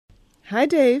Hi,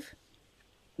 Dave.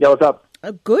 Yeah, what's up?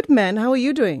 Good, man. How are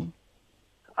you doing?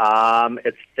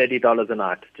 It's $30 a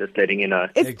night, just letting you know.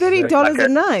 It's $30 a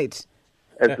night.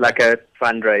 It's like a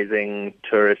fundraising,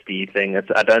 touristy thing.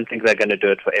 I don't think they're going to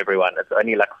do it for everyone. It's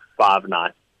only like 5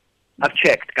 nights. I've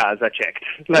checked, guys. I checked.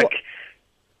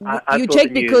 You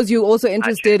checked because you're also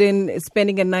interested in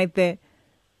spending a night there?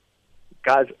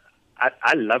 Guys,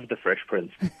 I love the Fresh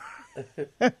Prince.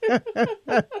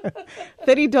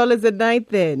 $30 a night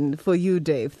then for you,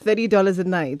 Dave. $30 a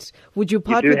night. Would you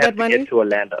part with that money? You do have to get to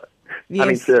Orlando.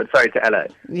 Yes. I mean, to LA.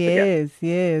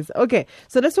 Yes. Okay,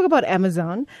 so let's talk about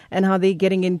Amazon and how they're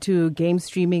getting into game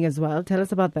streaming as well. Tell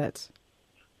us about that.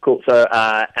 Cool. So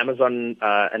Amazon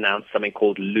announced something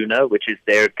called Luna, which is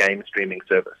their game streaming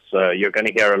service. So you're going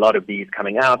to hear a lot of these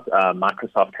coming out.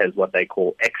 Microsoft has what they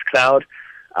call xCloud.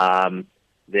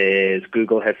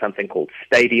 Google has something called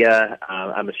Stadia.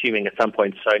 I'm assuming at some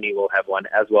point Sony will have one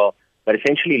as well. But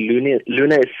essentially,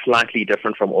 Luna is slightly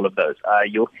different from all of those.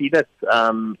 You'll see that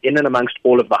in and amongst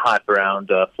all of the hype around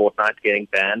Fortnite getting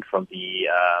banned from the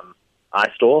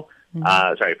iStore,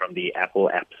 from the Apple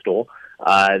App Store,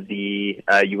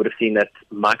 you would have seen that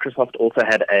Microsoft also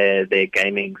had their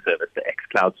gaming service, the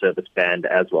xCloud service, banned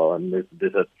as well, and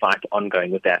there's a fight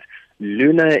ongoing with that.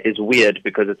 Luna is weird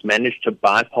because it's managed to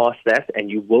bypass that, and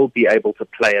you will be able to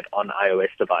play it on iOS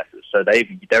devices. So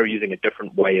they're using a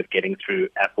different way of getting through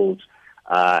Apple's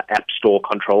App Store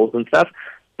controls and stuff.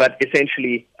 But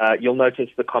essentially, you'll notice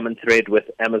the common thread with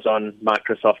Amazon,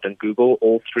 Microsoft, and Google.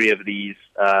 All three of these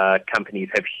companies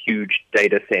have huge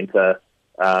data center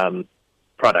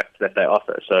products that they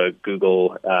offer. So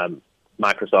Google,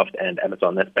 Microsoft, and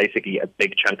Amazon, that's basically a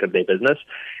big chunk of their business.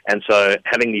 And so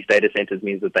having these data centers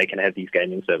means that they can have these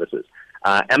gaming services.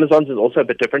 Amazon's is also a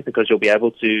bit different because you'll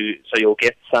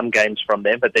get some games from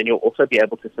them, but then you'll also be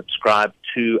able to subscribe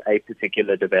to a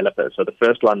particular developer. So the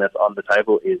first one that's on the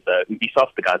table is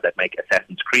Ubisoft, the guys that make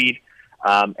Assassin's Creed.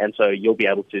 And so you'll be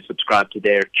able to subscribe to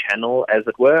their channel, as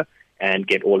it were, and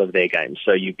get all of their games.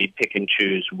 So you pick and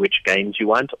choose which games you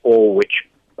want or which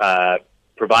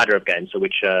provider of games, so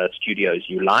which studios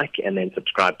you like, and then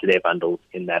subscribe to their bundles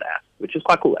in that app, which is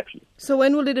quite cool, actually. So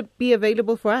when will it be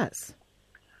available for us?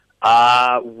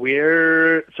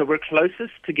 We're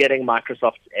closest to getting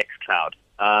Microsoft's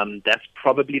xCloud. That's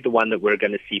probably the one that we're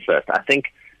going to see first. I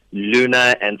think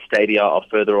Luna and Stadia are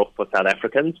further off for South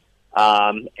Africans.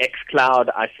 xCloud,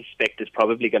 I suspect, is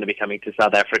probably going to be coming to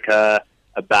South Africa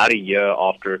about a year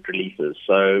after it releases.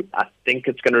 So I think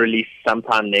it's going to release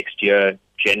sometime next year,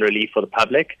 generally for the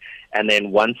public. And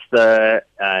then once the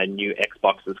new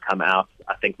Xboxes come out,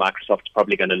 I think Microsoft's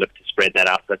probably going to look to spread that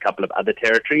out to a couple of other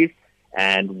territories.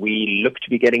 And we look to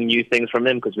be getting new things from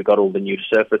them because we got all the new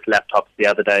Surface laptops the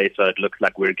other day. So it looks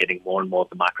like we're getting more and more of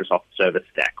the Microsoft service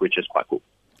stack, which is quite cool.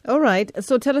 All right.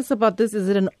 So tell us about this. Is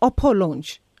it an Oppo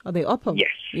launch? Are they Oppo?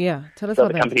 Yes. Yeah. Tell us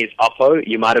about that. So the company is Oppo.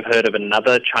 You might have heard of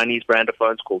another Chinese brand of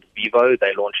phones called Vivo.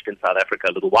 They launched in South Africa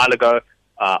a little while ago.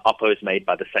 Oppo is made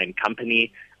by the same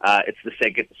company. It's the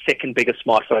second biggest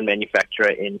smartphone manufacturer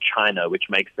in China, which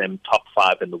makes them top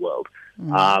 5 in the world.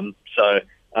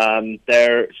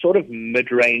 They're sort of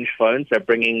mid-range phones. They're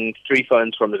bringing 3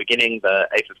 phones from the beginning, the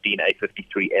A15,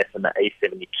 A53s, and the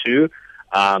A72.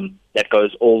 That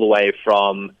goes all the way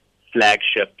from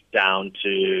flagship down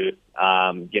to,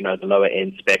 the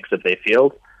lower-end specs of their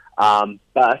field.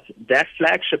 But that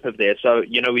flagship of theirs, so,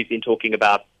 we've been talking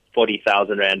about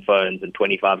 40,000 Rand phones and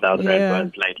 25,000 Rand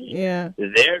phones lately. Yeah.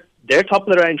 Their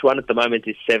top-of-the-range one at the moment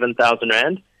is 7,000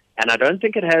 Rand. And I don't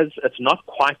think it's not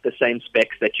quite the same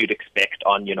specs that you'd expect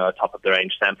on, a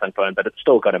top-of-the-range Samsung phone, but it's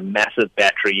still got a massive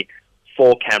battery,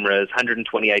 4 cameras,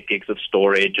 128 gigs of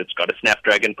storage. It's got a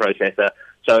Snapdragon processor.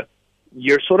 So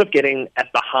you're sort of getting at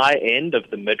the high end of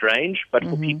the mid-range, but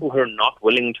for people who are not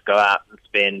willing to go out and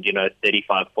spend,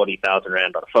 35,000, 40,000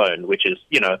 Rand on a phone, which is,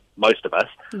 most of us,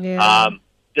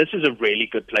 this is a really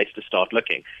good place to start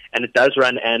looking. And it does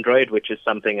run Android, which is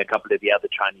something a couple of the other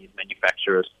Chinese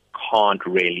manufacturers can't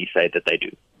really say that they do.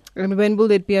 And when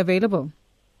will it be available?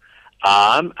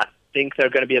 I think they're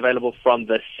going to be available from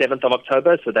the 7th of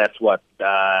October, so that's not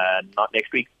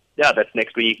next week. Yeah, that's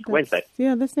next week, Wednesday.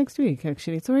 Yeah, that's next week,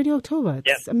 actually. It's already October.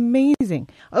 It's amazing.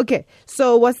 Okay,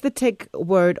 so what's the tech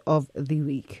word of the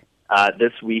week?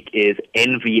 This week is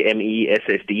NVMe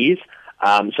SSDs.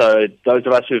 So those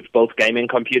of us who've built gaming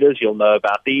computers, you'll know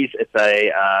about these. It's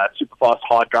a super fast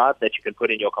hard drive that you can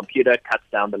put in your computer, cuts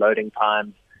down the loading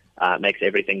times, makes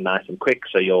everything nice and quick,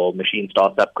 so your machine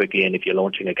starts up quickly, and if you're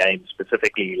launching a game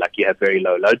specifically, you have very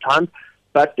low load times.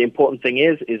 But the important thing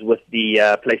is with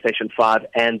the PlayStation 5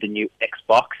 and the new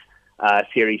Xbox,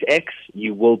 Series X,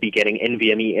 you will be getting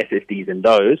NVMe SSDs in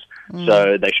those.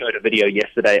 So they showed a video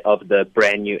yesterday of the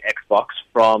brand new Xbox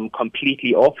from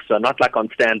completely off, so not like on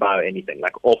standby or anything,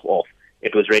 like off.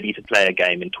 It was ready to play a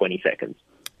game in 20 seconds.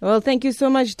 Well, thank you so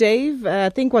much, Dave. I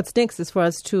think what's next is for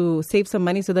us to save some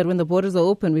money so that when the borders are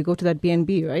open, we go to that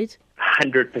B&B, right?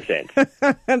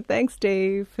 100%. Thanks,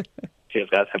 Dave. Cheers,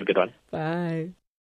 guys. Have a good one. Bye.